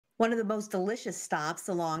One of the most delicious stops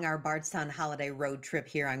along our Bardstown holiday road trip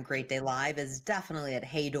here on Great Day Live is definitely at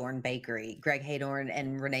Hadorn Bakery. Greg Hadorn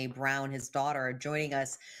and Renee Brown, his daughter, are joining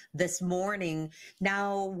us this morning.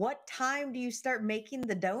 Now, what time do you start making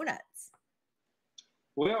the donuts?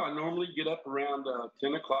 Well, I normally get up around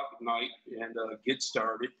 10 o'clock at night and get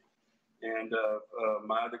started. And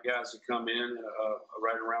my other guys will come in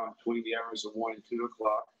right around between the hours of 1 and 2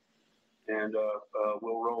 o'clock. And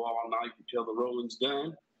we'll roll all night until the rolling's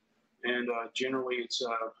done. And generally, it's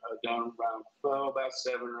done around about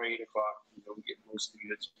 7 or 8 o'clock. We get most of the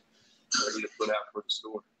goods ready to put out for the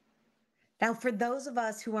store. Now, for those of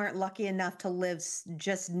us who aren't lucky enough to live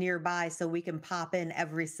just nearby so we can pop in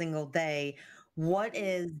every single day, what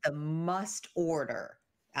is the must order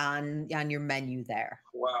on your menu there?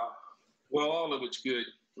 Wow. Well, all of it's good.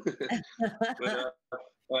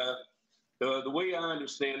 But the way I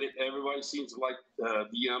understand it, everybody seems to like the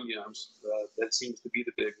Yum Yums. That seems to be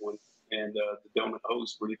the big one. And the donut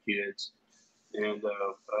holes for the kids. And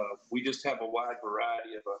we just have a wide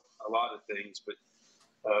variety of a lot of things, but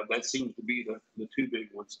that seems to be the two big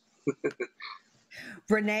ones.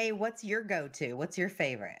 Renee, what's your go-to? What's your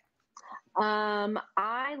favorite?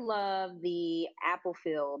 I love the apple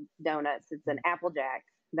filled donuts. It's an Applejack.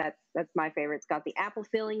 That's my favorite. It's got the apple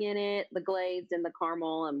filling in it, the glazed and the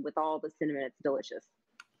caramel, and with all the cinnamon. It's delicious.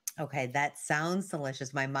 Okay, that sounds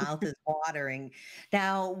delicious. My mouth is watering.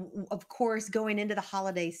 Now, of course, going into the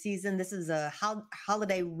holiday season, this is a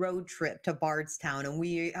holiday road trip to Bardstown, and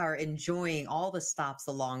we are enjoying all the stops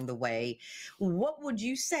along the way. What would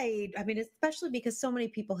you say? I mean, especially because so many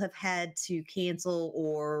people have had to cancel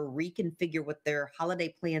or reconfigure what their holiday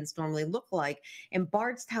plans normally look like. And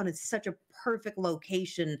Bardstown is such a perfect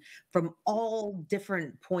location from all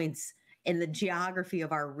different points in the geography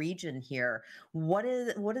of our region here. What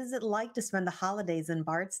is it like to spend the holidays in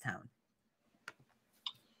Bardstown?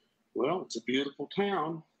 Well, it's a beautiful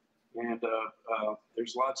town, and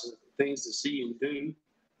there's lots of things to see and do.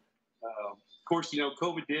 Of course,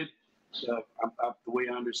 COVID did, the way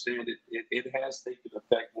I understand it, it has taken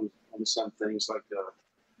effect on some things like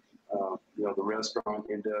the restaurant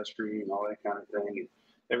industry and all that kind of thing. And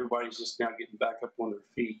everybody's just now getting back up on their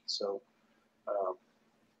feet. So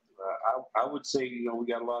I would say, we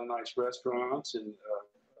got a lot of nice restaurants and,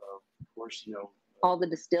 of course, all the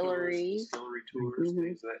distilleries, distillery tours,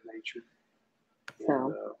 things of that nature.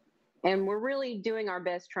 And we're really doing our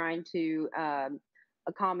best trying to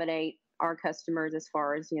accommodate our customers as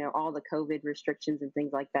far as, all the COVID restrictions and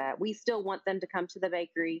things like that. We still want them to come to the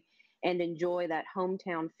bakery and enjoy that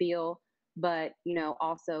hometown feel, but,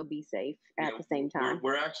 also be safe at the same time.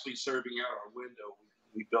 We're actually serving out our window.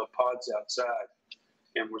 We built pods outside.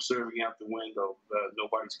 And we're serving out the window.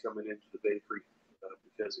 Nobody's coming into the bakery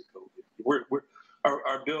because of COVID.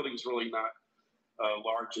 Our building's really not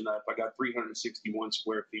large enough. I got 361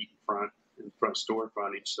 square feet in front store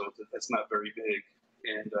frontage, so that's not very big.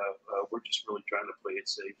 And we're just really trying to play it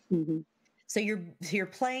safe. Mm-hmm. So you're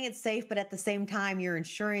playing it safe, but at the same time, you're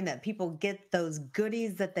ensuring that people get those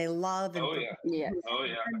goodies that they love. And Oh yeah.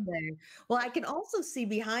 Well, I can also see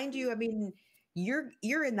behind you. I mean,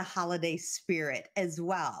 you're in the holiday spirit as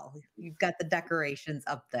well. You've got the decorations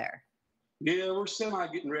up there. Yeah, we're semi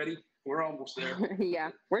getting ready. We're almost there.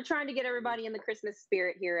 Yeah, we're trying to get everybody in the Christmas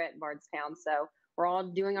spirit here at Bardstown. So we're all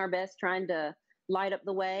doing our best trying to light up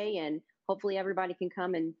the way, and hopefully everybody can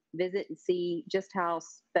come and visit and see just how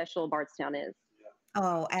special Bardstown is. Yeah.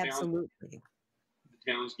 Oh, absolutely. The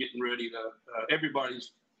town's getting ready to,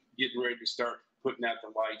 everybody's getting ready to start putting out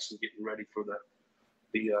the lights and getting ready for the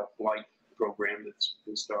light program that's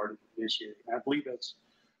been started this year. I believe that's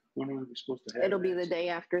when are we supposed to have It'll be the day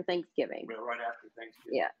after Thanksgiving. Well, right after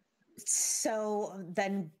Thanksgiving. Yeah. So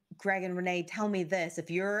then, Greg and Renee, tell me this. If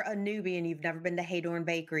you're a newbie and you've never been to Hadorn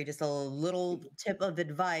Bakery, just a little tip of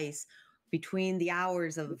advice between the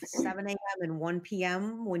hours of 7 a.m. and 1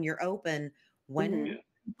 p.m. when you're open, when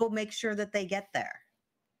people make sure that they get there?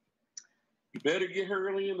 You better get here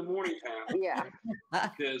early in the morning time. Yeah.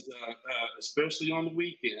 Because especially on the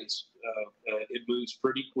weekends, it moves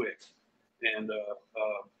pretty quick. And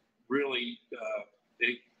really,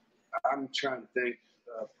 I'm trying to think,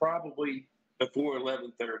 probably before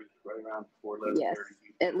 11:30, right around before 11:30. Yes,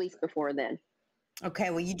 at least before then. Okay,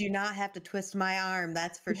 well, you do not have to twist my arm,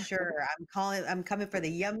 that's for sure. I'm coming for the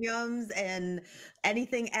Yum Yums and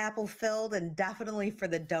anything apple filled, and definitely for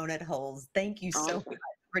the donut holes. Thank you so much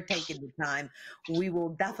for taking the time. We will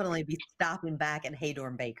definitely be stopping back at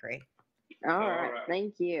Hadorn Bakery. All right.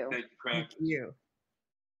 Thank you. Thank you, Craig. Thank you.